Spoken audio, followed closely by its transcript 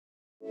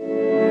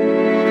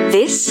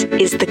This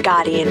is The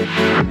Guardian.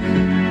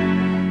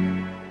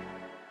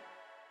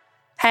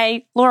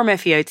 Hey, Laura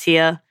Murphy-Oates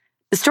here.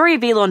 The story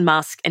of Elon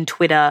Musk and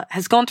Twitter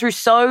has gone through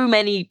so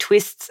many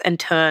twists and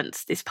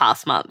turns this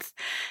past month.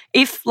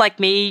 If,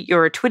 like me,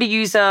 you're a Twitter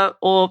user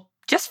or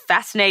just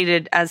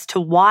fascinated as to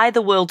why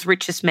the world's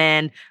richest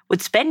man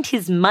would spend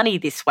his money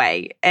this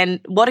way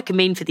and what it can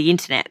mean for the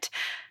internet,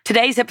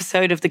 today's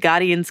episode of The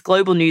Guardian's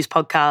global news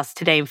podcast,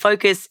 Today in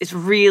Focus, is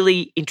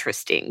really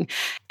interesting.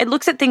 It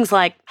looks at things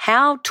like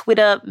how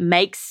Twitter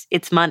makes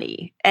its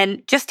money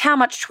and just how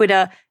much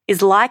Twitter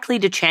is likely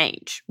to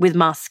change with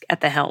Musk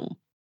at the helm.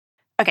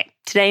 Okay,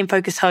 Today in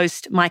Focus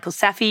host Michael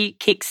Safi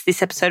kicks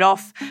this episode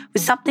off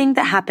with something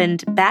that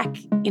happened back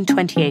in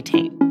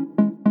 2018.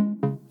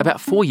 About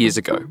 4 years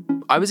ago,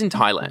 I was in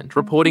Thailand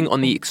reporting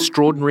on the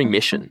extraordinary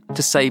mission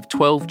to save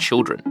 12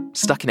 children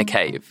stuck in a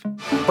cave.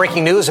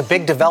 Breaking news, a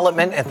big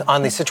development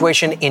on the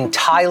situation in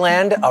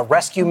Thailand. A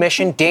rescue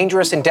mission,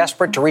 dangerous and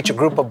desperate to reach a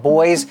group of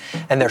boys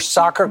and their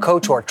soccer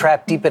coach who are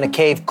trapped deep in a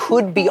cave,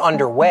 could be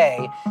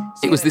underway.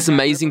 It was this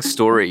amazing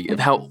story of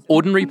how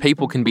ordinary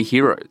people can be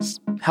heroes,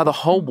 how the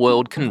whole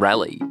world can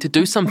rally to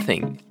do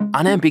something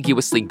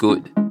unambiguously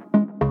good.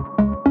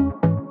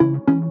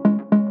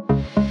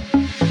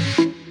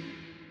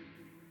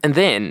 And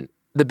then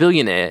the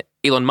billionaire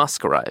Elon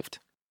Musk arrived.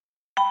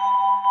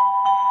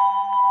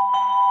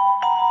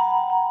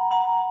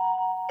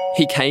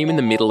 He came in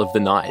the middle of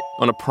the night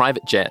on a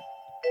private jet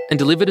and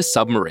delivered a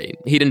submarine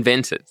he'd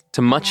invented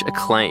to much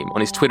acclaim on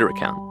his Twitter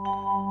account.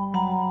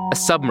 A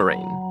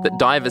submarine that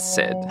divers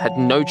said had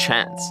no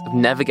chance of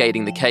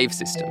navigating the cave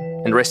system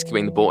and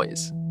rescuing the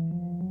boys.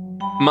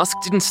 Musk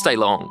didn't stay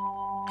long.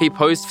 He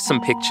posed for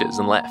some pictures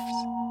and left.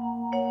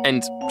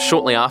 And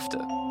shortly after,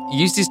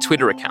 used his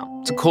Twitter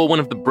account to call one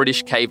of the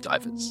British cave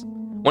divers,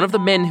 one of the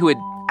men who had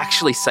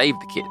actually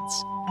saved the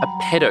kids, a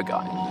pedo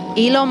guy.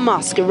 Elon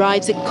Musk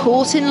arrives at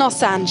court in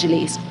Los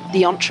Angeles,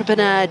 the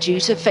entrepreneur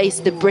due to face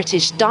the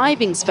British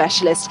diving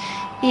specialist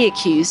he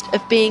accused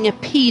of being a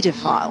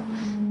paedophile.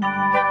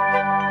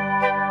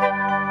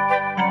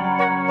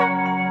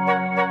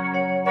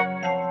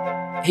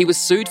 He was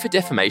sued for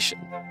defamation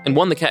and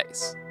won the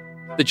case.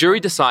 The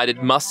jury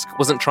decided Musk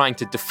wasn't trying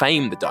to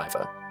defame the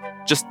diver,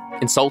 just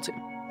insult him.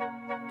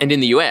 And in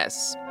the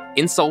US,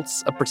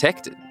 insults are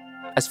protected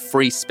as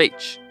free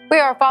speech. We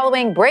are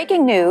following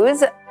breaking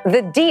news.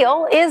 The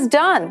deal is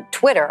done.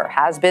 Twitter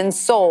has been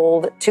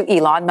sold to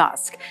Elon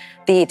Musk.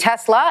 The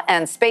Tesla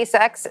and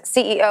SpaceX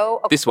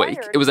CEO... This week,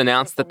 it was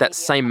announced that that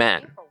same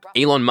man,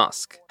 Elon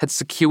Musk, had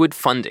secured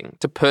funding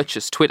to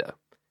purchase Twitter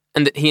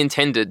and that he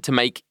intended to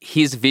make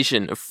his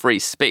vision of free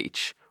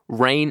speech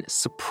reign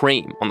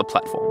supreme on the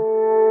platform.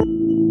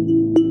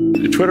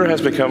 Twitter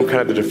has become kind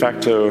of the de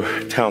facto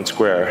town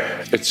square.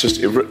 It's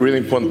just really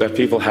important that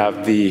people have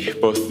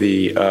both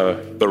the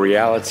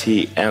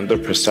reality and the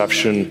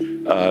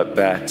perception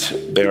that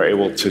they are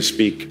able to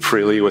speak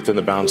freely within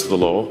the bounds of the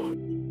law.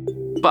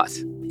 But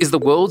is the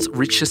world's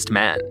richest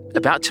man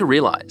about to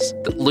realise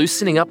that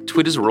loosening up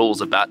Twitter's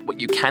rules about what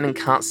you can and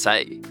can't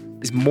say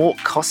is more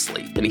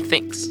costly than he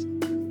thinks?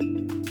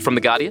 From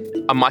The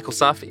Guardian, I'm Michael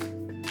Safi.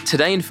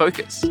 Today in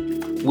Focus,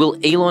 will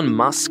Elon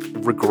Musk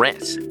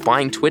regret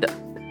buying Twitter?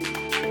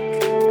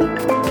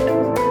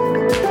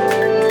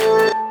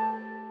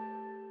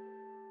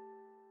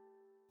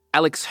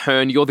 Alex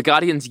Hearn, you're The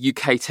Guardian's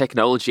UK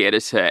technology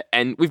editor,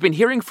 and we've been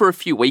hearing for a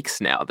few weeks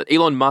now that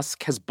Elon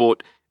Musk has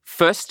bought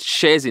first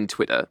shares in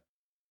Twitter,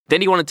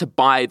 then he wanted to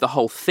buy the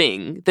whole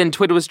thing, then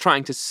Twitter was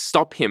trying to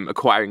stop him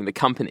acquiring the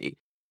company,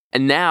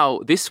 and now,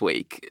 this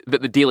week,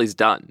 that the deal is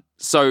done.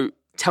 So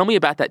tell me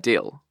about that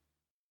deal.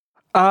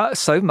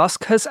 So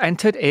Musk has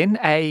entered in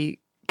a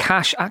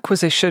cash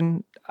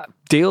acquisition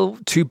deal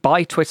to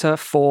buy Twitter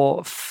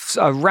for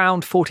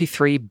around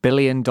 $43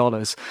 billion.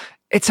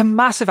 It's a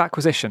massive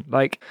acquisition.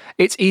 Like,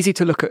 it's easy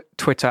to look at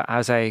Twitter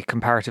as a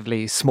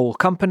comparatively small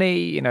company.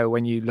 You know,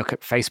 when you look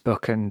at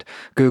Facebook and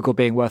Google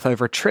being worth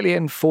over $1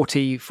 trillion,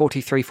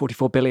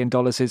 $44 billion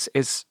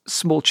is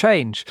small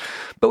change.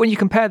 But when you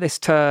compare this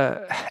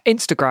to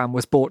Instagram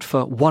was bought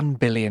for $1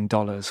 billion,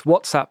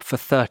 WhatsApp for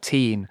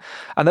 13,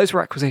 and those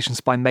were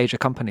acquisitions by major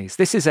companies.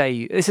 This is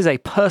a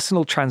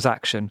personal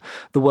transaction.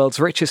 The world's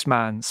richest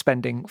man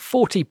spending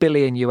 $40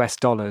 billion US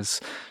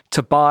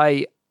to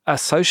buy a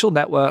social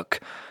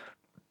network.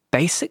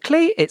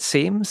 Basically, it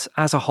seems,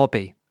 as a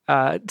hobby,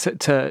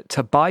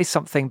 to buy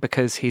something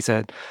because he's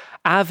an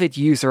avid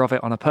user of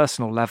it on a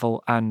personal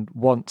level and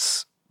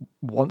wants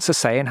a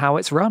say in how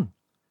it's run.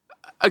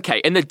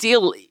 Okay, and the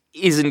deal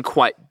isn't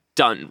quite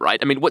done, right?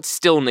 I mean, what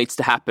still needs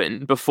to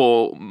happen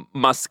before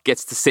Musk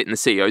gets to sit in the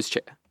CEO's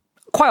chair?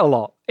 Quite a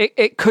lot.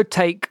 It could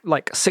take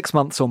like 6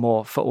 months or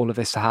more for all of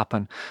this to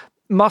happen.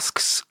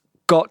 Musk's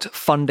got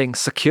funding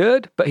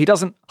secured, but he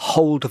doesn't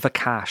hold the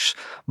cash.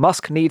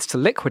 Musk needs to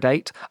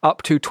liquidate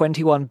up to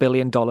 $21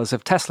 billion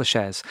of Tesla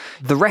shares.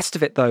 The rest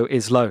of it, though,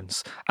 is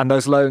loans, and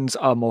those loans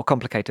are more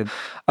complicated.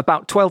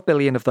 About $12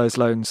 billion of those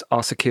loans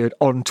are secured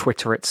on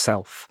Twitter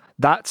itself.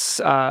 That's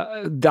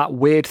that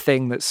weird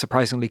thing that's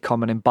surprisingly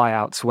common in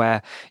buyouts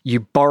where you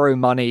borrow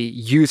money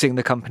using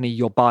the company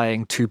you're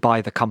buying to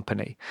buy the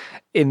company.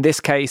 In this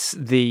case,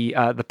 the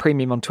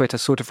premium on Twitter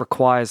sort of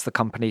requires the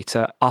company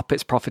to up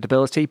its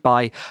profitability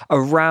by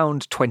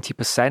around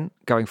 20%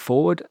 going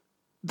forward.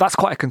 That's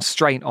quite a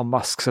constraint on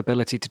Musk's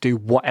ability to do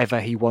whatever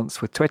he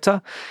wants with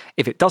Twitter.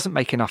 If it doesn't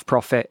make enough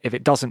profit, if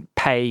it doesn't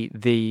pay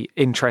the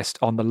interest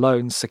on the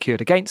loans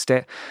secured against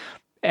it,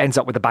 it ends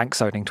up with the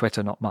banks owning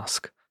Twitter, not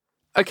Musk.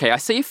 Okay, I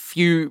see a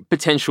few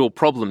potential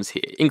problems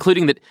here,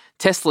 including that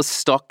Tesla's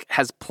stock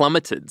has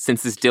plummeted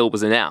since this deal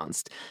was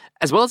announced,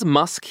 as well as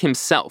Musk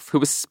himself, who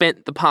has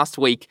spent the past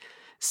week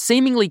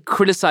seemingly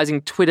criticizing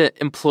Twitter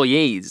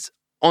employees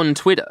on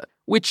Twitter,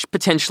 which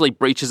potentially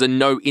breaches a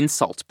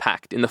no-insult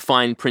pact in the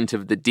fine print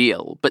of the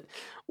deal. But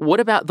what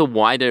about the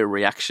wider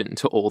reaction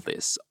to all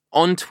this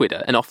on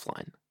Twitter and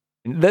offline?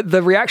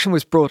 The reaction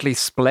was broadly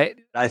split.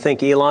 I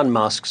think Elon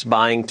Musk's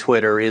buying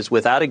Twitter is,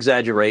 without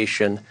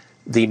exaggeration,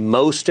 the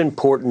most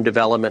important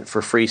development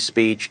for free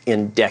speech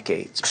in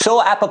decades.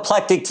 So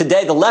apoplectic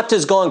today, the left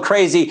is going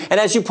crazy. And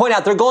as you point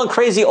out, they're going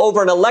crazy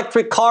over an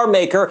electric car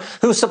maker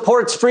who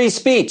supports free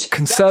speech.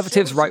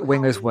 Conservatives,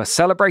 right-wingers were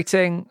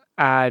celebrating,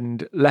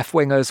 and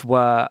left-wingers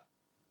were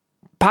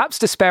perhaps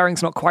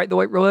despairing's not quite the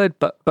right word,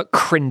 but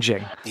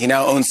cringing. He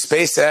now owns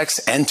SpaceX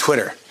and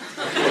Twitter.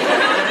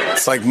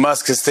 It's like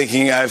Musk is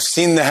thinking, I've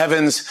seen the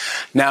heavens,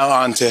 now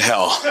on to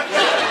hell.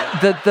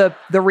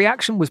 The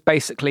reaction was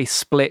basically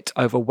split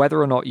over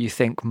whether or not you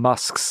think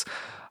Musk's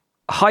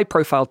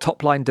high-profile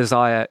top-line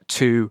desire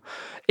to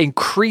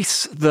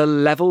increase the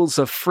levels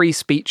of free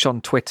speech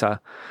on Twitter,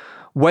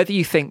 whether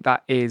you think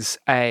that is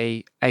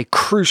a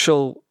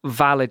crucial,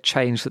 valid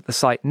change that the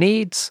site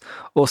needs,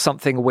 or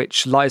something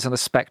which lies on a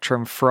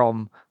spectrum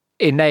from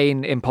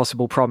inane,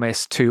 impossible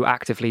promise to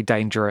actively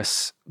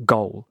dangerous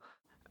goal.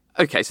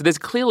 Okay, so there's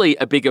clearly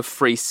a bigger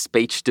free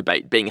speech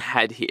debate being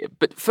had here.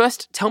 But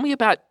first, tell me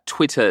about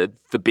Twitter,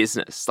 the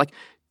business. Like,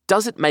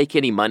 does it make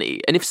any money?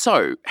 And if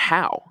so,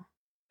 how?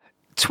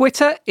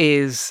 Twitter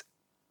is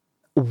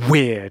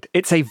weird.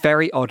 It's a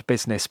very odd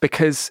business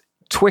because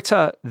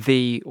Twitter,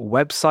 the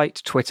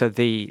website, Twitter,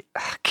 the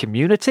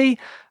community,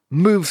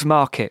 moves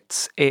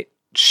markets. It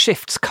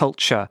shifts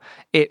culture.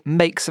 It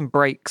makes and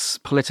breaks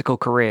political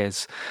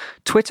careers.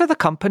 Twitter, the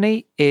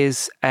company,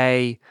 is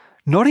a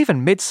not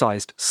even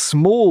mid-sized,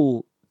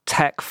 small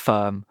tech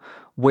firm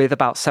with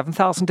about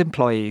 7,000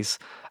 employees,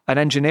 an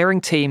engineering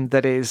team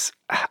that is,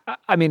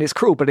 I mean, it's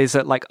cruel, but is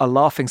at like a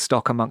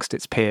laughingstock amongst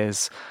its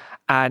peers,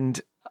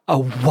 and a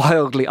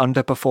wildly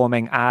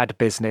underperforming ad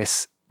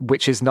business,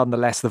 which is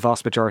nonetheless the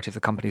vast majority of the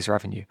company's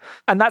revenue.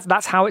 And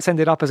that's how it's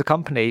ended up as a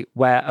company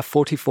where a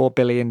 $44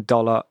 billion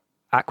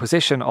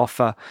acquisition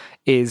offer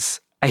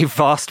is a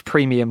vast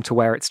premium to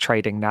where it's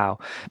trading now,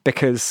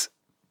 because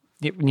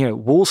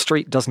Wall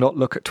Street does not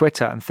look at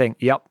Twitter and think,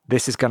 yep,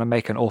 this is going to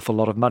make an awful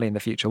lot of money in the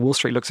future. Wall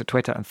Street looks at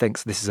Twitter and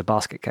thinks this is a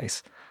basket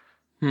case.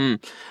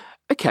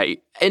 Okay,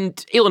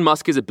 and Elon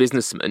Musk is a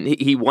businessman.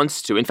 He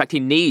wants to, in fact, he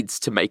needs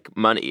to make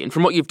money. And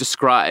from what you've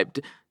described,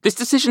 this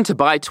decision to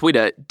buy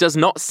Twitter does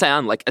not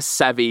sound like a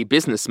savvy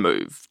business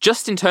move,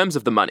 just in terms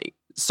of the money.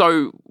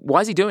 So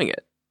why is he doing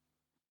it?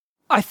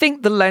 I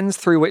think the lens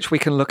through which we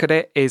can look at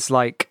it is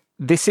like,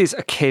 this is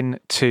akin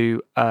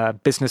to a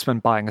businessman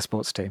buying a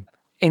sports team.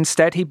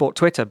 Instead, he bought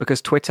Twitter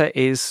because Twitter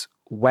is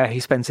where he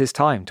spends his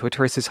time.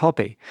 Twitter is his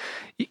hobby.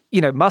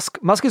 Musk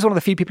is one of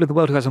the few people in the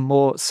world who has a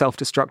more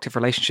self-destructive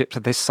relationship to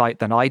this site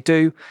than I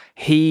do.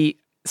 He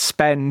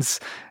spends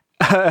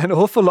an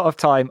awful lot of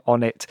time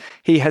on it.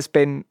 He has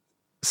been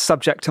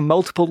subject to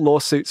multiple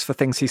lawsuits for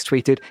things he's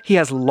tweeted. He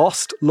has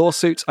lost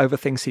lawsuits over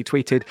things he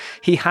tweeted.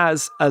 He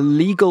has a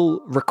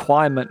legal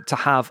requirement to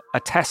have a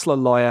Tesla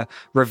lawyer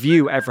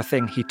review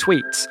everything he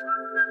tweets.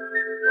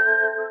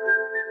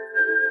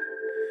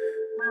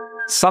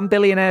 Some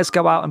billionaires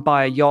go out and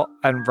buy a yacht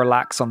and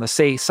relax on the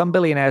sea. Some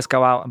billionaires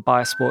go out and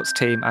buy a sports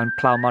team and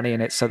plow money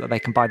in it so that they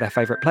can buy their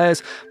favorite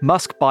players.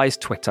 Musk buys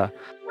Twitter.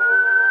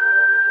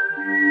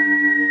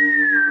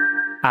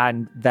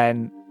 And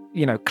then,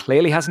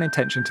 clearly has an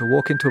intention to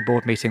walk into a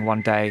board meeting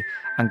one day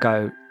and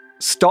go,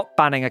 stop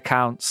banning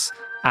accounts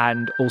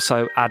and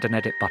also add an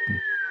edit button.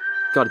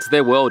 God, it's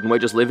their world and we're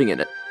just living in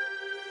it.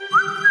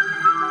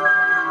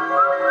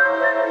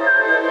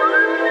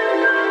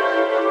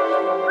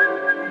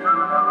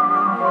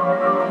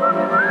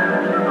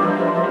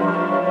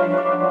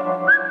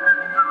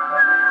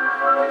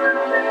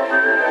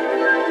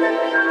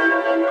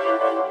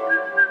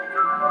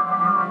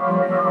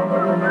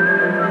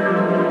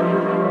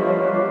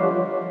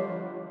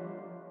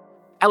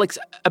 Alex,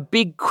 a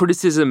big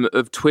criticism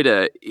of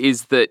Twitter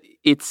is that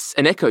it's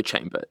an echo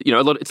chamber.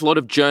 It's a lot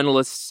of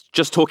journalists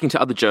just talking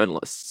to other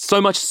journalists. So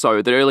much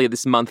so that earlier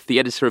this month, the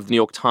editor of the New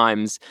York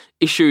Times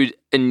issued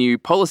a new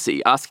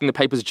policy asking the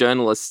paper's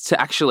journalists to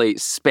actually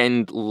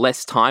spend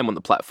less time on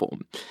the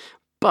platform.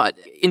 But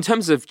in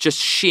terms of just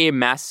sheer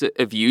mass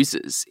of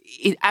users,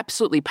 it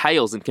absolutely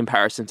pales in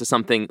comparison to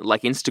something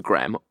like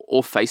Instagram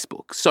or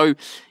Facebook. So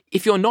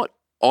if you're not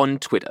on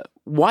Twitter,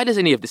 why does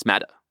any of this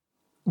matter?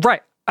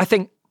 Right. I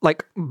think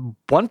like,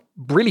 one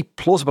really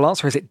plausible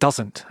answer is it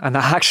doesn't. And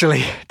that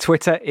actually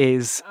Twitter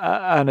is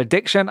an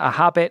addiction, a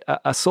habit,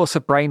 a source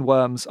of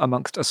brainworms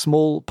amongst a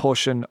small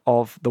portion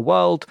of the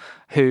world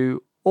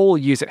who all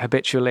use it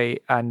habitually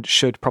and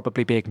should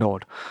probably be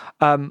ignored.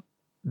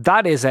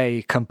 That is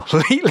a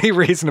completely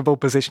reasonable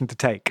position to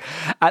take.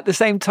 At the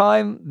same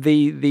time,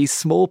 the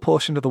small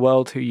portion of the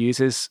world who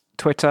uses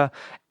Twitter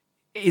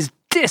is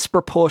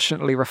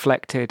disproportionately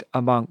reflected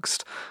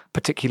amongst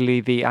particularly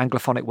the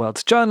Anglophonic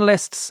world's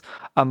journalists,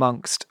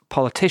 amongst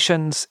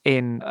politicians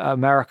in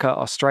America,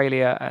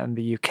 Australia, and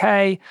the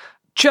UK.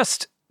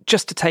 Just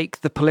to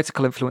take the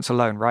political influence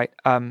alone, right?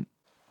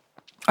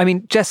 I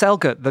mean, Jess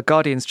Elgert, The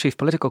Guardian's chief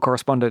political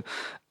correspondent,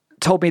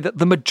 told me that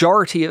the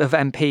majority of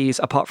MPs,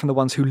 apart from the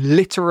ones who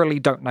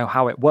literally don't know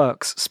how it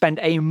works, spend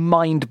a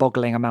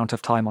mind-boggling amount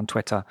of time on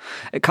Twitter.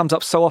 It comes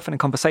up so often in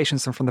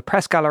conversations and from the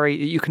press gallery,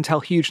 you can tell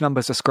huge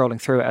numbers are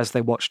scrolling through it as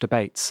they watch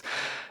debates.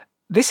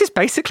 This is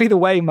basically the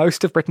way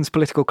most of Britain's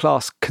political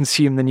class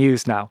consume the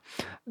news now.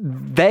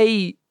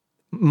 They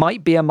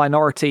might be a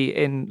minority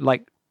in,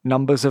 like,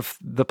 numbers of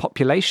the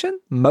population.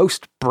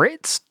 Most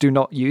Brits do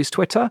not use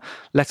Twitter,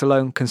 let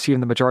alone consume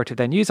the majority of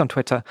their news on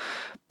Twitter.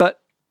 But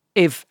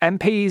if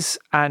MPs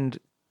and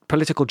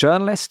political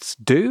journalists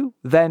do,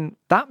 then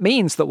that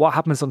means that what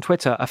happens on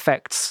Twitter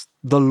affects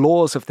the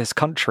laws of this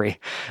country.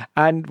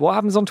 And what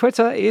happens on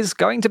Twitter is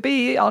going to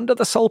be under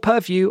the sole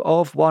purview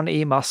of one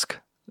E. Musk,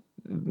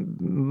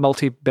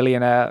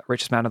 multi-billionaire,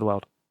 richest man in the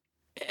world.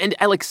 And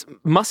Alex,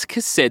 Musk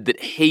has said that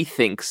he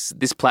thinks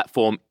this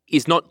platform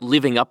is not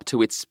living up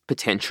to its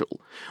potential.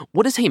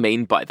 What does he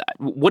mean by that?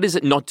 What is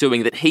it not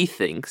doing that he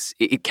thinks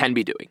it can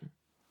be doing?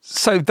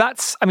 So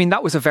that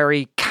was a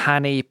very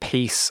canny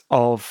piece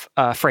of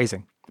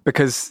phrasing,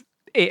 because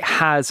it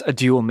has a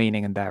dual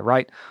meaning in there,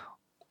 right?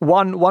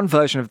 One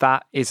version of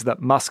that is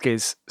that Musk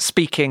is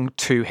speaking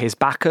to his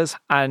backers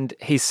and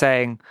he's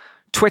saying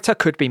Twitter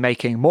could be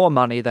making more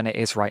money than it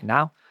is right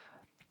now.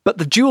 But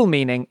the dual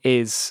meaning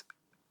is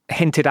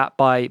hinted at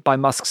by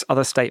Musk's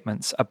other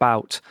statements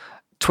about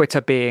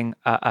Twitter being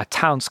a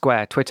town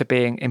square, Twitter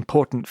being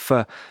important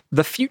for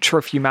the future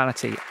of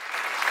humanity.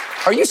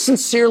 Are you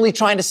sincerely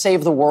trying to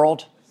save the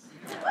world?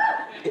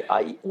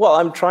 Well,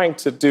 I'm trying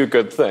to do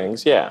good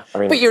things, yeah.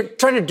 But you're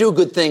trying to do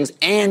good things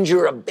and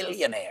you're a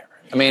billionaire.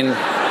 I mean,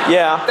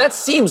 yeah. That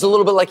seems a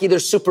little bit like either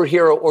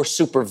superhero or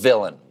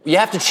supervillain. You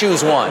have to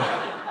choose one.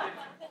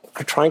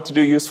 I'm trying to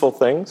do useful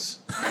things.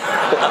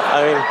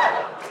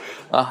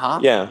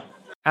 Yeah.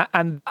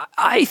 And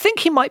I think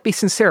he might be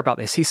sincere about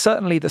this. He's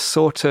certainly the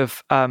sort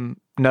of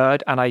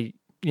nerd, and I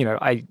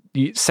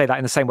say that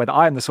in the same way that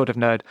I am the sort of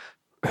nerd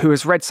who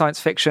has read science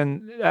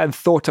fiction and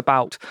thought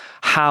about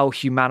how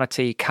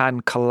humanity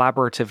can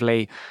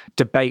collaboratively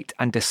debate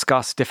and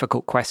discuss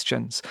difficult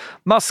questions.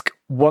 Musk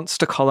wants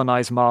to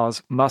colonize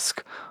Mars.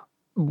 Musk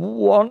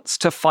wants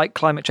to fight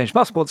climate change.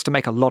 Musk wants to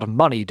make a lot of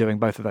money doing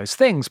both of those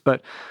things,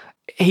 but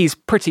he's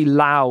pretty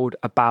loud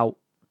about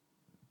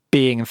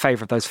being in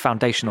favor of those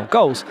foundational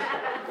goals.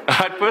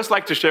 I'd first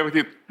like to share with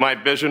you my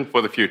vision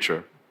for the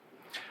future.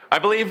 I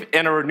believe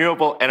in a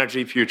renewable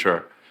energy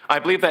future. I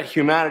believe that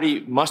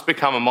humanity must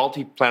become a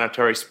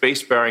multi-planetary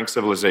space-faring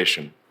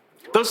civilization.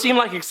 Those seem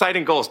like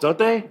exciting goals, don't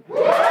they?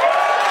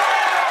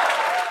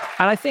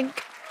 And I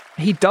think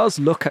he does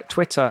look at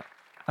Twitter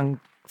and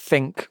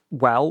think,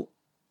 well,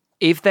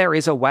 if there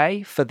is a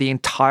way for the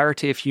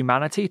entirety of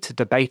humanity to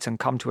debate and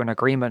come to an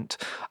agreement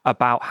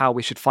about how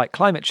we should fight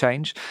climate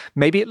change,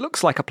 maybe it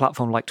looks like a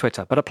platform like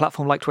Twitter, but a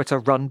platform like Twitter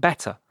run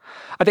better.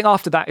 I think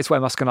after that is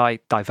where Musk and I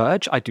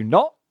diverge. I do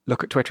not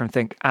look at Twitter and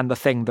think, and the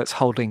thing that's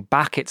holding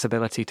back its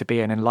ability to be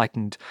an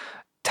enlightened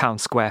town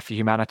square for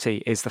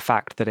humanity is the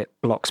fact that it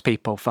blocks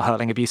people for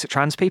hurling abuse at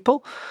trans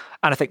people.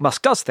 And I think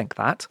Musk does think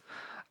that.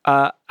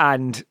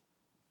 And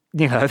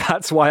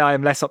that's why I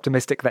am less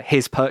optimistic that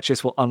his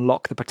purchase will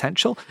unlock the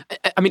potential.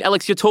 I mean,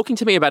 Alex, you're talking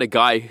to me about a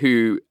guy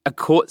who a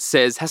court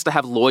says has to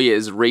have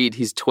lawyers read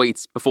his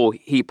tweets before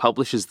he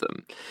publishes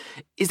them.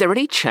 Is there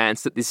any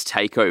chance that this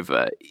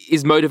takeover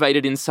is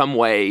motivated in some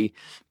way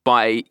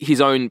by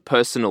his own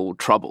personal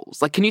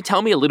troubles? Like, can you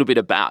tell me a little bit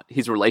about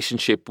his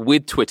relationship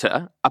with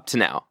Twitter up to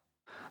now?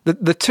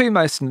 The two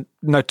most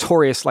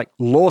notorious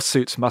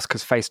lawsuits Musk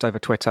has faced over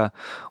Twitter,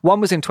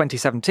 one was in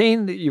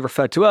 2017 that you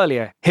referred to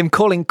earlier, him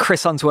calling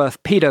Chris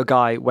Unsworth pedo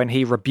guy when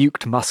he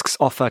rebuked Musk's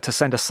offer to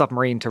send a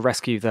submarine to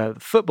rescue the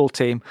football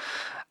team.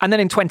 And then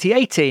in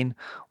 2018,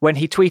 when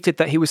he tweeted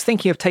that he was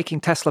thinking of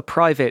taking Tesla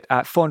private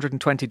at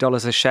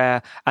 $420 a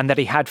share and that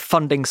he had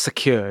funding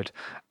secured,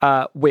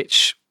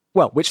 which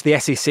the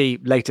SEC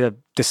later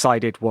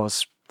decided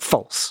was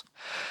false.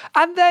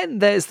 And then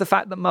there's the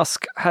fact that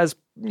Musk has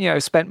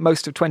spent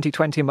most of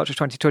 2020 and much of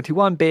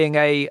 2021 being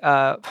a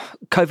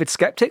COVID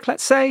skeptic,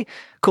 let's say,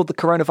 called the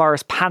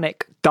coronavirus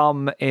panic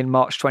dumb in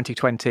March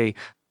 2020.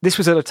 This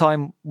was at a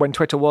time when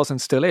Twitter was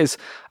and still is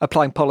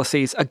applying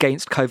policies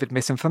against COVID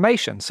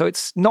misinformation. So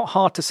it's not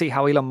hard to see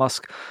how Elon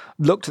Musk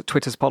looked at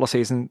Twitter's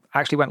policies and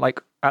actually went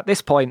at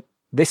this point,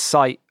 this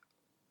site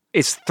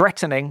is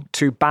threatening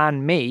to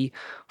ban me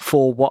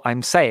for what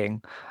I'm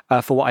saying,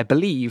 for what I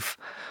believe.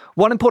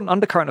 One important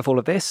undercurrent of all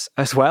of this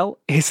as well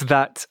is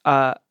that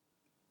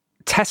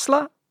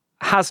Tesla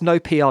has no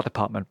PR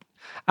department,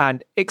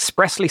 and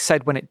expressly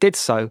said when it did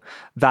so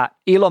that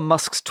Elon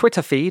Musk's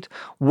Twitter feed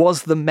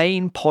was the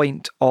main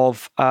point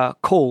of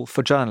call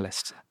for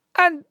journalists.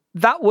 And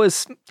that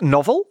was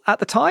novel at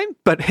the time,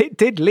 but it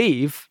did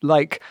leave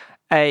like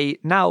a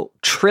now $1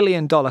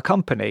 trillion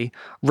company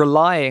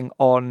relying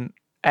on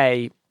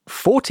a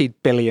 $40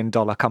 billion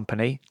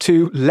company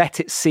to let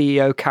its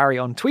CEO carry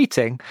on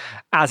tweeting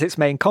as its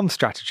main comm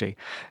strategy.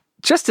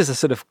 Just as a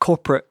sort of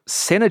corporate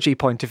synergy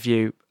point of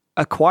view,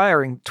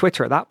 acquiring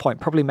Twitter at that point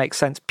probably makes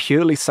sense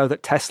purely so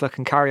that Tesla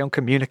can carry on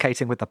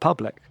communicating with the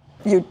public.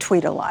 You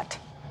tweet a lot.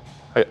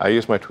 I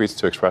use my tweets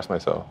to express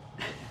myself.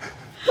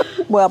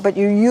 Well, but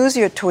you use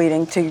your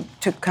tweeting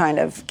to kind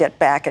of get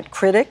back at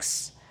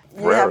critics.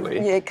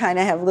 Rarely. You kind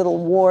of have little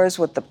wars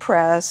with the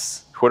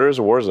press. Twitter is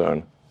a war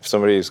zone. If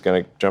somebody's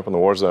going to jump in the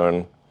war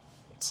zone,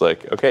 it's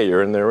like, okay,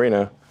 you're in the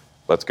arena.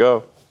 Let's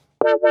go.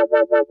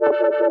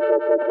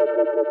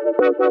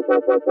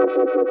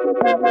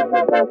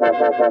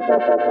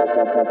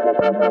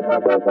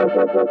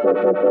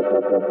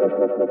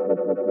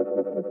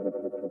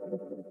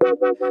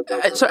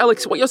 So,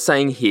 Alex, what you're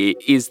saying here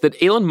is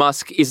that Elon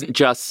Musk isn't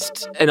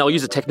just, and I'll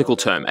use a technical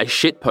term, a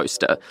shit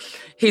poster.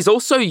 He's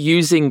also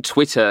using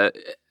Twitter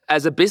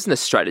as a business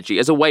strategy,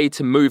 as a way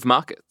to move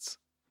markets.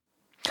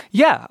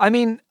 Yeah, I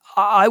mean,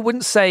 I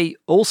wouldn't say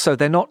also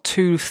they're not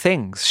two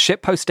things.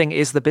 Shitposting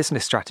is the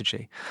business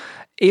strategy.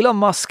 Elon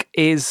Musk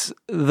is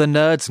the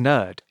nerd's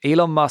nerd.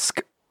 Elon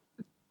Musk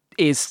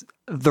is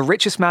the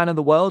richest man in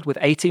the world with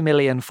 80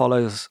 million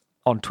followers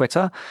on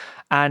Twitter,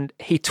 and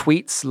he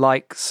tweets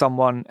like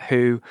someone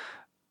who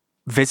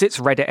visits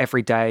Reddit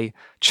every day,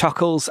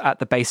 chuckles at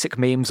the basic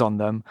memes on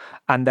them,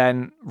 and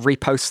then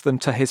reposts them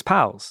to his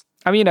pals.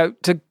 I mean,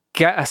 to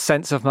get a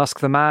sense of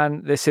Musk the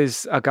man, this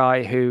is a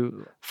guy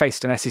who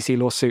faced an SEC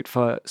lawsuit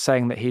for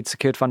saying that he'd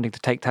secured funding to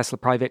take Tesla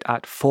private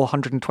at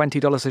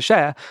 $420 a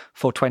share,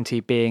 420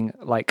 being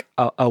like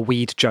a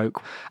weed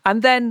joke.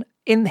 And then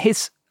in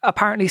his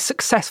apparently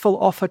successful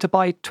offer to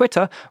buy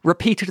Twitter,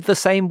 repeated the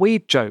same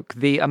weed joke.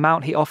 The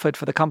amount he offered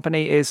for the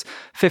company is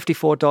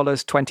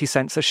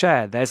 $54.20 a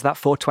share. There's that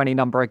 420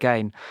 number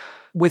again.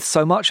 With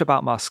so much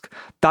about Musk,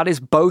 that is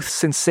both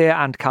sincere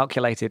and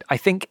calculated. I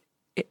think,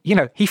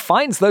 he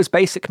finds those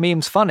basic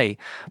memes funny,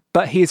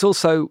 but he's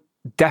also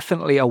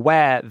definitely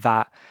aware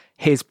that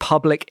his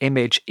public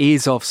image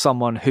is of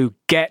someone who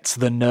gets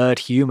the nerd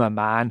humor,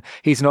 man.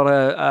 He's not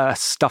a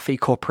stuffy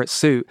corporate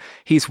suit.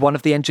 He's one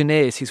of the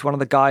engineers. He's one of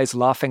the guys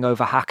laughing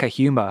over hacker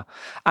humor.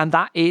 And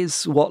that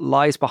is what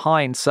lies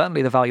behind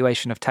certainly the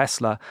valuation of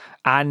Tesla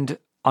and,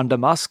 under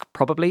Musk,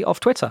 probably of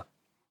Twitter.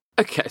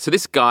 Okay, so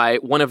this guy,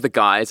 one of the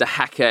guys, a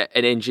hacker,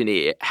 an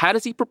engineer, how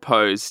does he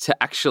propose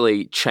to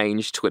actually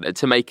change Twitter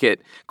to make it,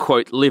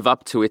 quote, live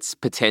up to its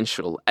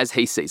potential as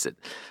he sees it?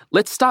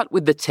 Let's start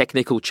with the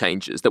technical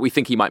changes that we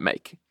think he might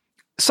make.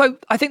 So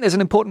I think there's an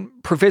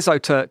important proviso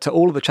to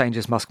all of the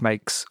changes Musk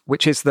makes,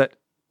 which is that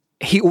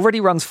he already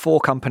runs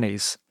 4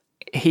 companies.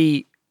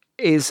 He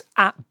is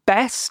at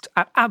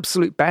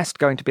absolute best,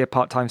 going to be a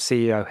part-time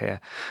CEO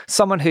here.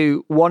 Someone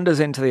who wanders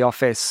into the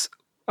office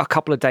a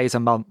couple of days a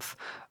month,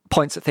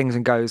 points at things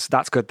and goes,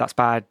 that's good, that's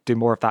bad, do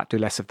more of that, do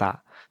less of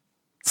that.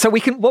 So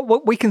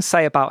what we can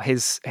say about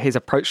his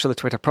approach to the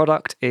Twitter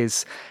product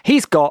is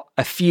he's got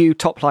a few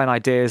top-line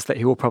ideas that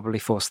he will probably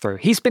force through.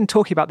 He's been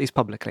talking about these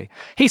publicly.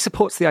 He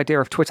supports the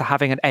idea of Twitter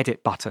having an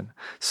edit button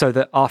so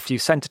that after you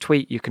send a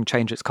tweet, you can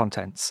change its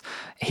contents.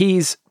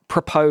 He's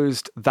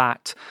proposed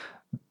that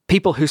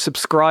people who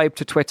subscribe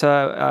to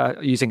Twitter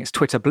using its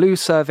Twitter Blue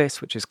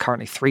service, which is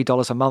currently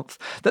 $3 a month,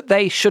 that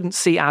they shouldn't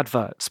see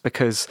adverts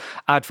because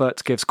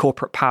adverts gives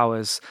corporate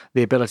powers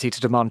the ability to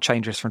demand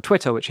changes from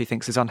Twitter, which he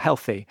thinks is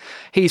unhealthy.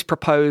 He's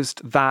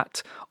proposed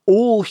that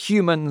all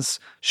humans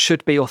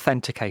should be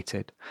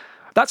authenticated.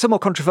 That's a more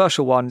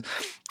controversial one.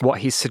 What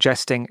he's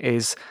suggesting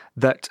is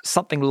that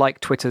something like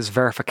Twitter's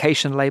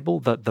verification label,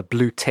 the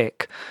blue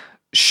tick,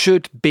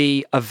 should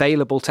be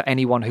available to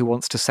anyone who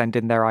wants to send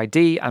in their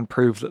ID and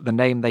prove that the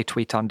name they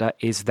tweet under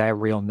is their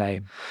real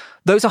name.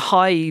 Those are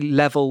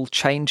high-level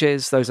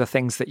changes. Those are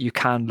things that you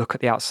can look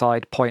at the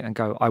outside, point and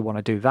go, I want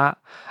to do that.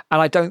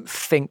 And I don't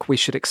think we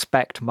should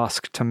expect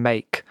Musk to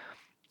make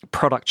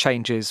product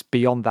changes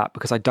beyond that,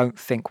 because I don't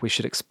think we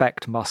should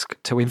expect Musk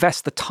to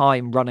invest the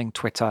time running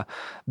Twitter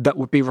that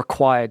would be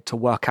required to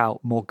work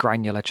out more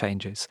granular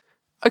changes.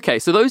 Okay,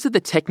 so those are the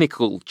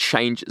technical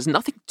changes,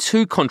 nothing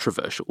too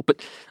controversial,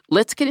 but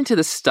let's get into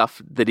the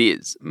stuff that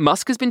is.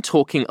 Musk has been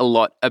talking a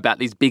lot about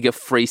these bigger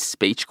free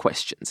speech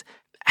questions.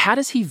 How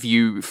does he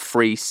view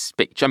free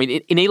speech? I mean,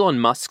 in Elon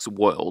Musk's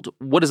world,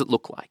 what does it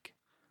look like?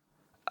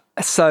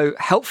 So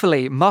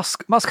helpfully,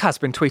 Musk has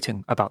been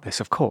tweeting about this,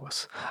 of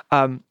course.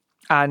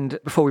 And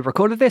before we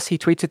recorded this, he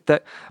tweeted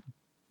that,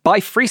 by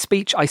free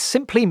speech, I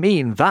simply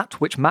mean that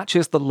which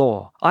matches the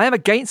law. I am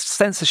against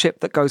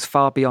censorship that goes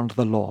far beyond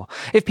the law.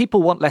 If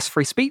people want less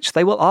free speech,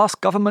 they will ask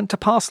government to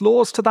pass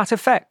laws to that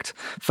effect.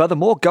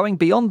 Furthermore, going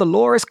beyond the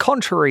law is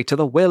contrary to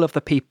the will of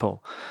the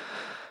people.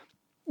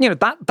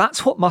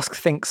 that's what Musk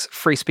thinks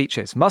free speech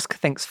is. Musk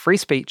thinks free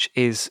speech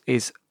is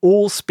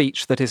all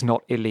speech that is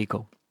not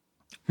illegal.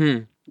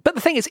 But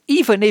the thing is,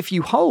 even if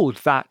you hold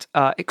that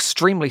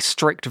extremely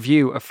strict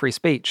view of free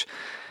speech,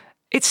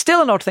 it's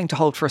still an odd thing to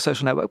hold for a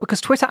social network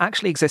because Twitter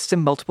actually exists in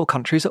multiple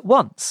countries at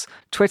once.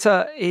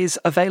 Twitter is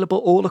available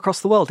all across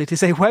the world. It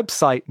is a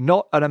website,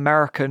 not an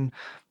American,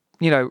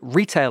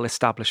 retail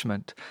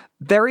establishment.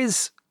 There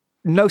is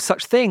no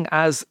such thing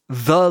as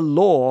the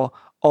law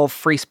of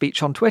free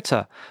speech on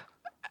Twitter.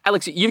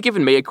 Alex, you've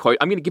given me a quote.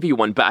 I'm going to give you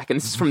one back. And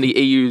this is from the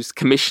EU's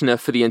Commissioner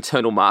for the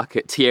Internal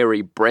Market,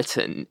 Thierry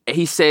Breton.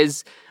 He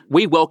says,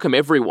 "We welcome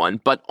everyone,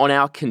 but on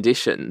our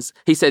conditions."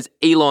 He says,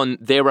 "Elon,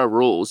 there are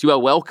rules. You are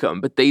welcome,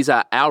 but these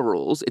are our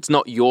rules. It's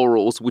not your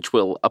rules which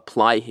will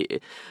apply here."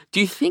 Do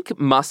you think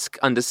Musk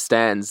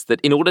understands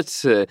that in order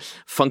to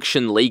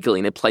function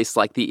legally in a place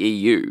like the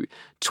EU,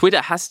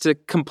 Twitter has to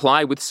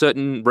comply with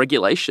certain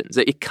regulations?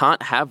 It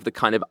can't have the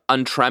kind of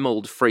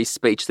untrammeled free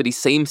speech that he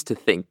seems to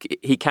think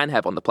he can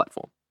have on the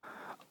platform.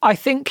 I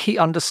think he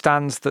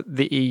understands that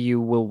the EU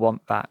will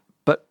want that.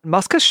 But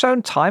Musk has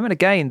shown time and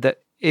again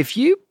that if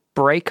you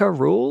break a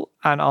rule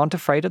and aren't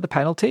afraid of the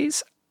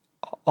penalties,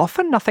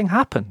 often nothing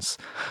happens.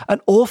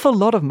 An awful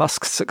lot of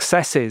Musk's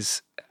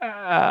successes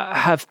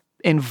have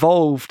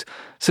involved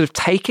sort of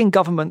taking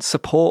government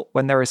support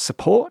when there is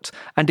support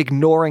and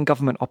ignoring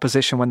government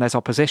opposition when there's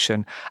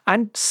opposition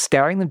and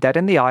staring them dead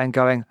in the eye and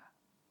going,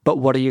 but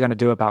what are you going to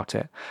do about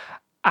it?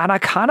 And I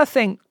kind of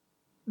think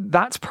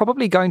that's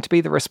probably going to be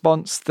the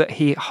response that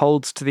he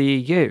holds to the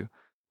EU.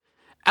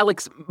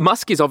 Alex,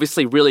 Musk is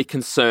obviously really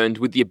concerned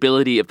with the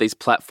ability of these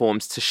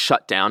platforms to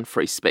shut down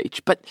free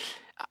speech. But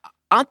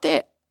aren't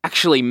there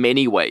actually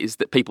many ways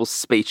that people's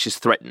speech is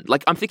threatened?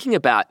 Like, I'm thinking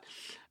about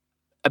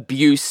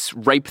abuse,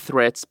 rape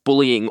threats,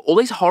 bullying, all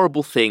these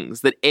horrible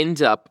things that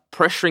end up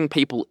pressuring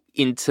people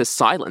into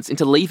silence,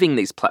 into leaving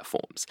these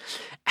platforms.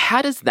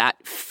 How does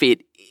that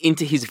fit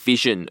into his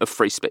vision of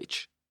free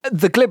speech?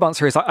 The glib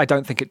answer is I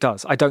don't think it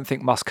does. I don't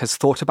think Musk has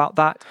thought about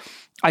that.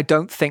 I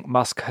don't think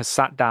Musk has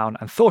sat down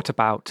and thought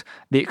about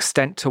the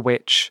extent to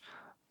which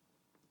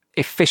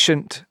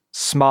efficient,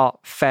 smart,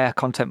 fair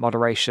content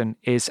moderation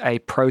is a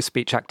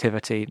pro-speech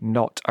activity,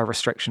 not a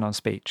restriction on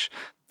speech.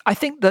 I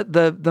think that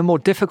the more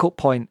difficult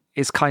point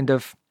is kind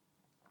of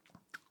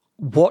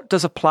what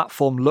does a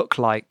platform look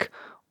like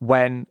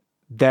when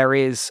there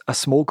is a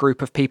small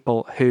group of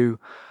people who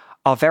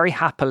are very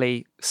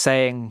happily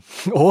saying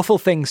awful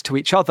things to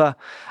each other,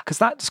 because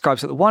that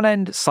describes at the one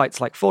end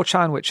sites like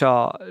 4chan, which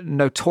are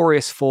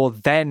notorious for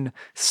then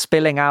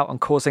spilling out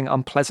and causing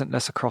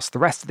unpleasantness across the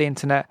rest of the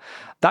internet.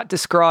 That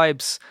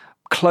describes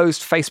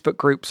closed Facebook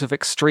groups of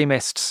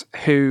extremists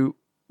who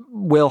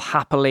will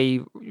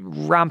happily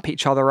ramp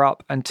each other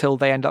up until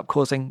they end up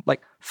causing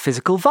like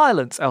physical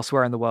violence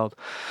elsewhere in the world.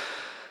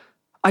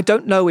 I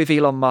don't know if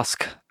Elon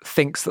Musk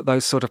thinks that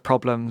those sort of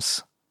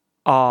problems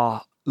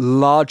are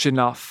large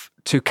enough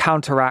to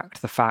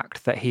counteract the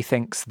fact that he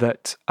thinks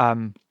that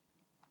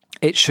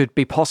it should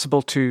be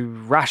possible to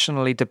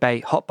rationally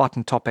debate hot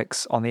button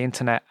topics on the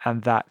internet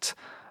and that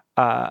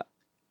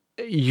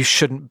you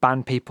shouldn't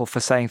ban people for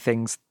saying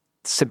things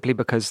simply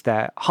because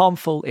they're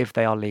harmful if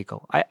they are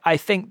legal. I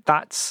think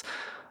that's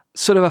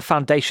sort of a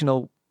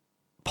foundational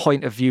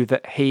point of view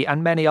that he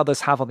and many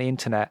others have on the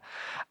internet.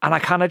 And I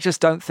kind of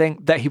just don't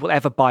think that he will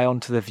ever buy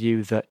onto the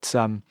view that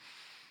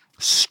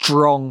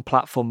strong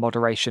platform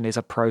moderation is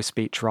a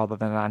pro-speech rather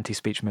than an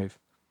anti-speech move.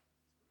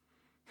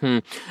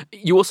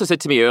 You also said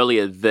to me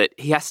earlier that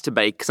he has to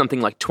make something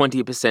like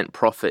 20%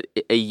 profit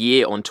a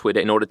year on Twitter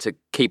in order to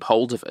keep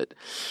hold of it.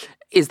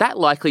 Is that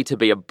likely to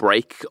be a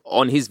break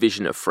on his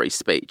vision of free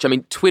speech? I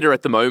mean, Twitter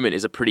at the moment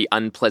is a pretty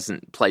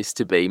unpleasant place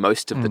to be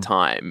most of the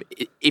time.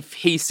 If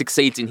he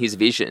succeeds in his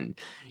vision,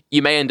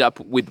 you may end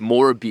up with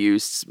more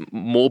abuse,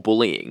 more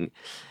bullying.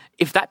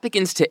 If that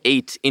begins to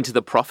eat into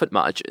the profit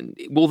margin,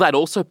 will that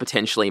also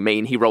potentially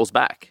mean he rolls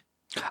back?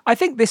 I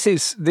think this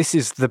is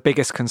the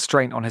biggest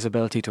constraint on his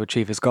ability to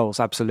achieve his goals,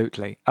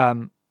 absolutely.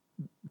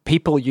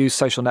 People use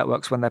social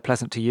networks when they're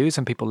pleasant to use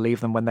and people leave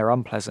them when they're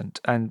unpleasant.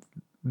 And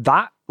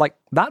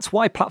that's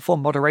why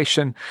platform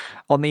moderation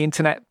on the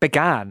internet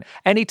began.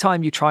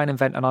 Anytime you try and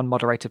invent an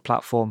unmoderated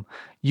platform,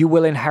 you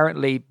will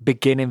inherently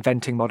begin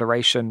inventing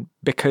moderation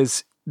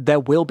because there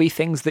will be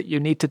things that you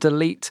need to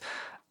delete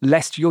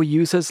lest your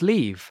users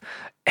leave.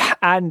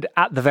 And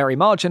at the very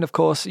margin, of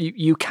course,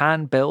 you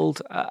can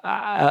build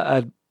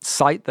a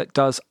site that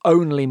does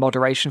only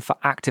moderation for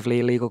actively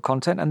illegal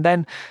content, and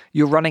then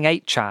you're running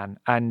 8chan,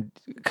 and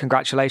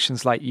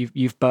congratulations, like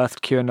you've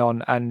birthed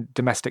QAnon and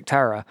domestic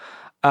terror.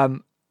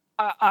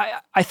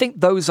 I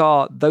think those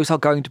are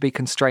going to be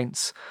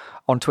constraints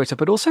on Twitter,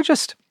 but also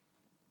just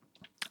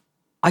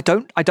I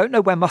don't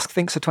know where Musk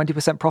thinks a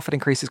 20% profit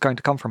increase is going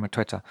to come from at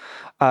Twitter.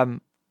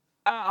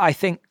 I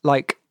think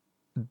like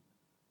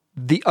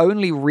the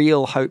only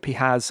real hope he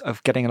has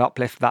of getting an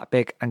uplift that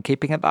big and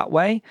keeping it that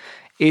way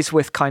is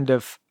with kind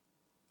of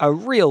a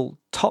real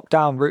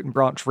top-down root and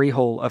branch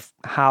rehaul of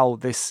how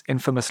this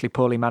infamously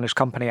poorly managed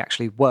company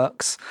actually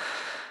works.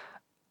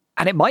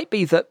 And it might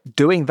be that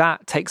doing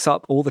that takes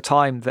up all the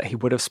time that he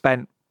would have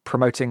spent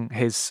promoting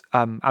his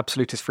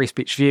absolutist free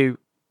speech view.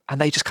 And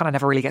they just kind of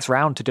never really gets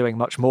round to doing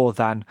much more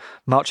than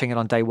marching in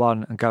on day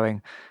one and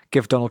going,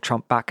 give Donald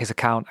Trump back his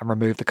account and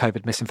remove the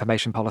COVID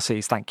misinformation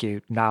policies. Thank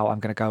you. Now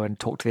I'm going to go and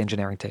talk to the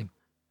engineering team.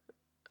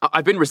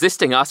 I've been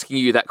resisting asking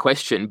you that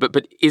question,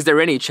 but is there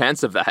any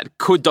chance of that?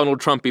 Could Donald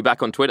Trump be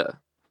back on Twitter?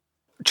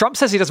 Trump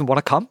says he doesn't want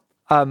to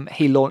come.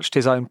 He launched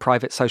his own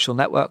private social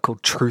network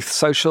called Truth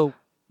Social.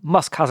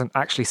 Musk hasn't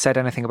actually said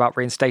anything about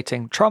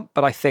reinstating Trump,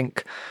 but I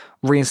think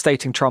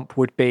reinstating Trump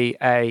would be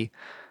a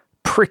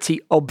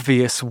pretty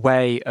obvious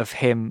way of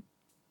him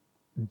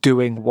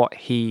doing what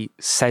he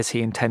says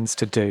he intends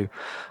to do.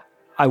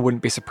 I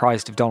wouldn't be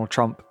surprised if Donald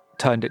Trump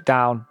turned it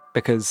down,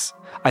 because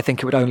I think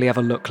it would only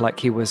ever look like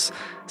he was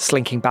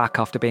slinking back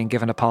after being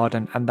given a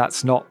pardon, and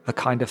that's not the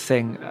kind of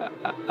thing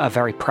a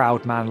very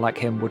proud man like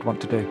him would want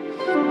to do.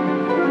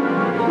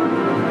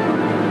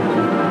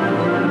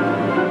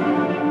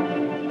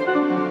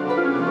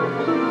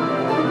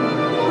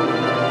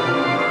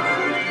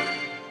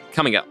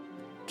 Coming up,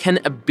 can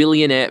a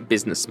billionaire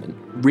businessman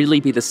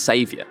really be the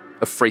saviour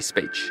of free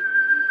speech?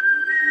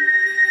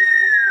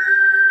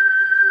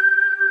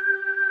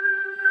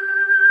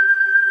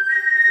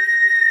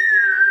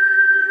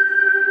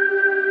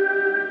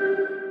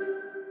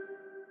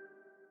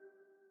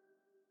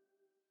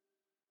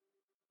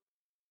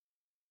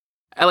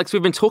 Alex,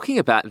 we've been talking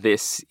about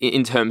this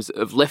in terms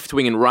of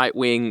left-wing and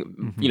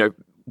right-wing,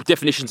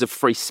 definitions of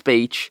free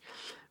speech.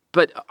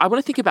 But I want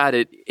to think about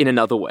it in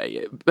another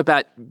way,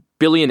 about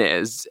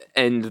billionaires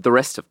and the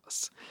rest of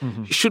us.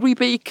 Mm-hmm. Should we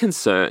be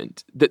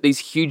concerned that these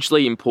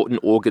hugely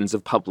important organs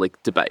of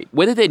public debate,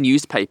 whether they're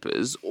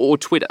newspapers or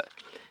Twitter,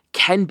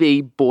 can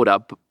be bought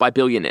up by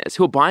billionaires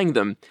who are buying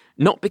them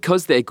not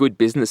because they're good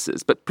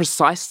businesses, but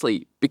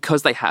precisely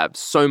because they have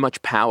so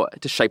much power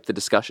to shape the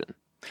discussion?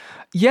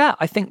 Yeah,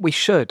 I think we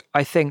should.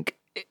 I think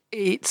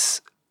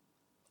it's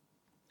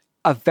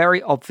a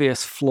very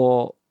obvious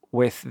flaw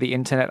with the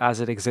internet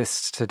as it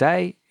exists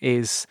today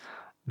is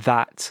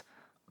that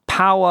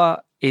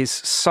power is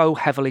so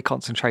heavily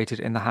concentrated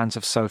in the hands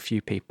of so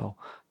few people.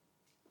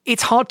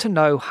 It's hard to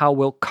know how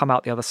we'll come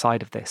out the other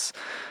side of this.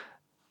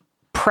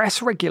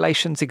 Press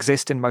regulations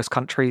exist in most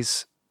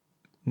countries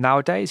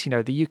nowadays.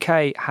 The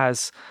UK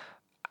has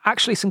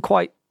actually some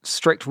quite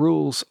strict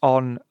rules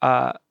on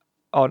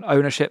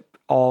ownership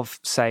of,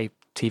 say,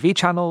 TV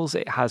channels.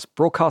 It has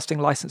broadcasting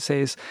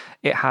licenses.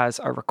 It has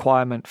a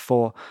requirement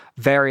for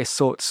various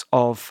sorts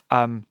of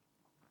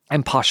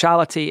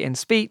impartiality in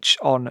speech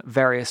on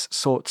various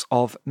sorts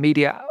of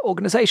media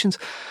organizations.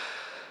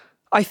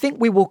 I think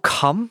we will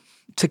come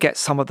to get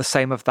some of the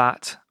same of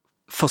that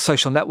for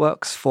social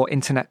networks, for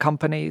internet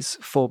companies,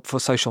 for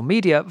social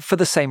media, for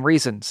the same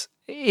reasons.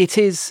 It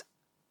is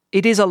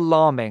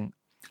alarming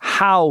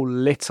how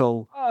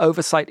little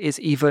oversight is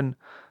even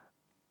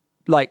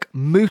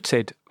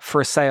mooted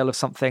for a sale of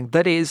something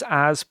that is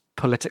as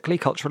politically,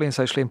 culturally, and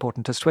socially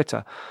important as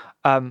Twitter.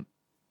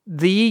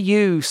 The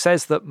EU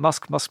says that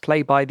Musk must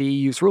play by the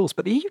EU's rules,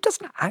 but the EU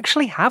doesn't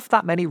actually have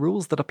that many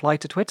rules that apply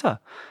to Twitter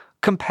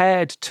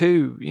compared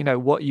to,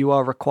 what you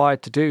are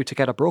required to do to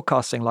get a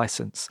broadcasting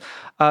license.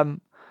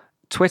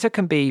 Twitter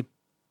can be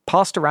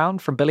passed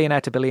around from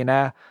billionaire to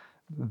billionaire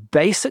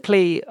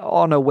basically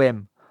on a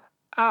whim.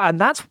 And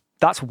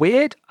that's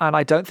weird, and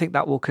I don't think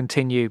that will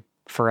continue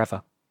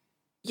forever.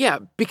 Yeah,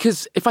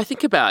 because if I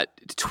think about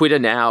Twitter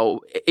now,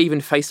 even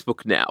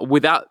Facebook now,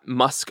 without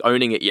Musk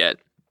owning it yet,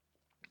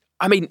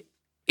 I mean,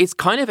 it's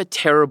kind of a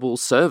terrible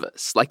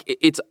service.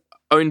 It's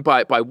owned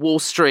by Wall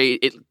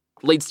Street. It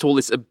leads to all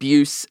this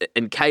abuse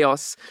and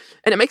chaos.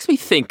 And it makes me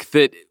think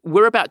that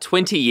we're about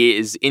 20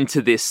 years into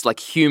this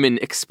human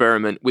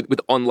experiment with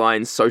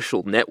online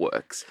social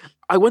networks.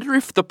 I wonder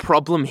if the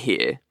problem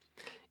here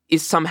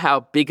is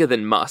somehow bigger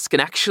than Musk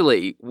and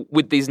actually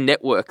with these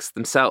networks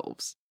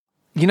themselves.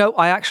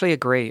 I actually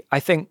agree. I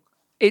think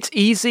it's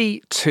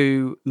easy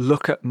to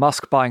look at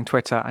Musk buying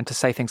Twitter and to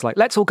say things like,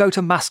 let's all go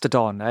to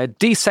Mastodon, a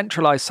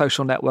decentralized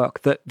social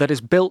network that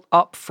is built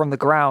up from the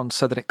ground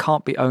so that it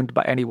can't be owned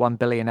by any one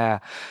billionaire.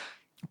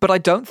 But I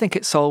don't think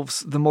it solves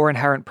the more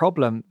inherent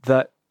problem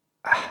that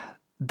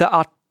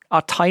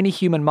our tiny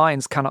human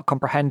minds cannot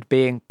comprehend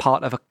being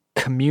part of a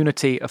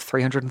community of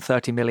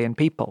 330 million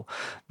people,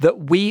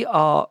 that we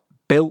are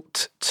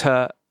built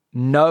to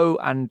know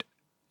and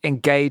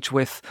engage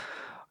with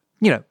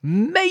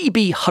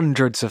maybe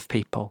hundreds of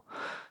people.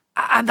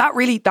 And that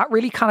really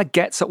kind of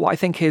gets at what I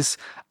think is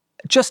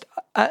just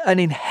an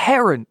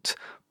inherent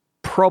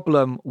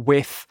problem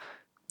with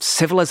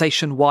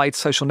civilization-wide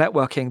social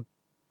networking.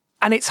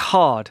 And it's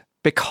hard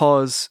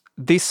because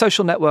these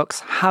social networks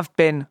have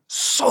been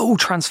so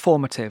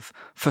transformative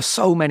for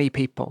so many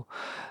people.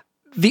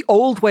 The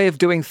old way of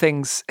doing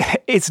things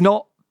is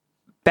not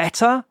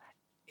better.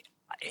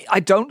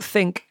 I don't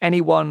think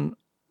anyone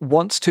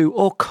wants to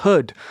or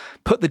could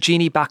put the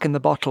genie back in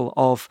the bottle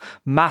of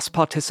mass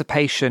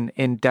participation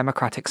in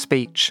democratic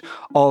speech,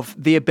 of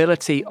the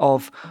ability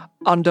of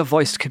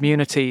undervoiced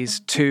communities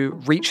to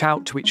reach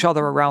out to each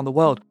other around the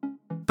world.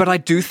 But I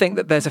do think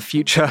that there's a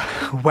future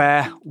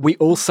where we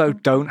also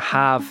don't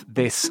have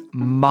this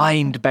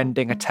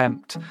mind-bending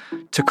attempt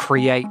to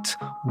create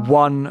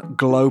one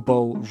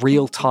global,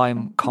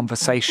 real-time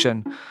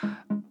conversation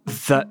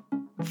that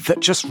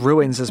just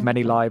ruins as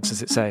many lives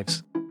as it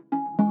saves.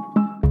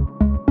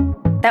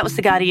 That was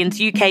The Guardian's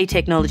UK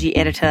technology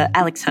editor,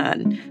 Alex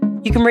Hearn.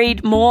 You can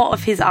read more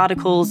of his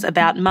articles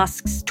about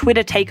Musk's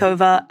Twitter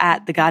takeover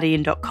at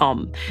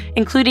theguardian.com,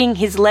 including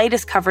his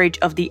latest coverage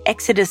of the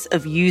exodus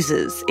of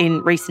users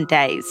in recent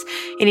days.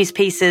 In his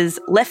pieces,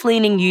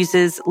 Left-Leaning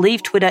Users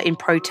Leave Twitter in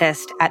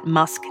Protest at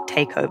Musk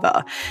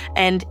Takeover,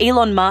 and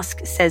Elon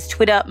Musk says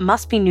Twitter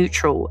must be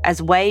neutral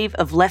as wave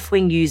of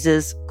left-wing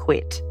users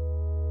quit.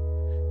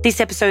 This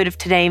episode of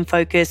Today in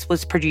Focus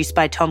was produced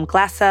by Tom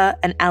Glasser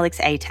and Alex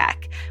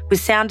Atack, with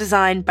sound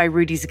design by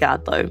Rudy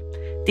Zagardlo.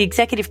 The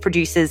executive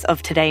producers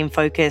of Today in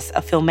Focus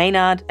are Phil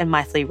Maynard and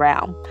Mythili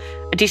Rao.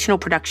 Additional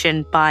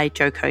production by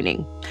Joe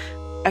Koning.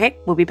 Okay,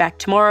 we'll be back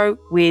tomorrow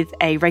with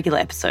a regular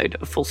episode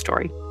of Full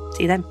Story.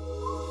 See you then.